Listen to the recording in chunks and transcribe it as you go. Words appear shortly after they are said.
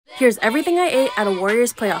Here's everything I ate at a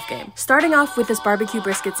Warriors playoff game. Starting off with this barbecue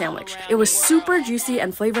brisket sandwich. It was super juicy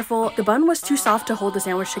and flavorful. The bun was too soft to hold the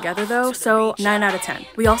sandwich together though, so 9 out of 10.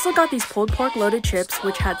 We also got these pulled pork loaded chips,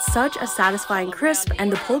 which had such a satisfying crisp,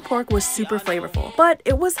 and the pulled pork was super flavorful. But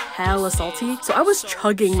it was hella salty, so I was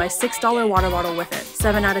chugging my $6 water bottle with it.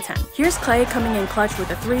 7 out of 10. Here's Clay coming in clutch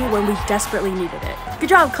with a 3 when we desperately needed it. Good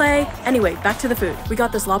job, Clay! Anyway, back to the food. We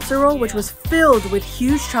got this lobster roll, which was filled with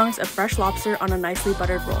huge chunks of fresh lobster on a nicely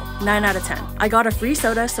buttered roll. 9 out of 10. I got a free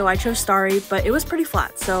soda, so I chose Starry, but it was pretty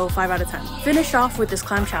flat, so 5 out of 10. Finished off with this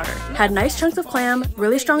clam chowder. Had nice chunks of clam,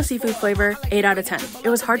 really strong seafood flavor, 8 out of 10. It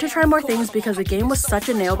was hard to try more things because the game was such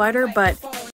a nail biter, but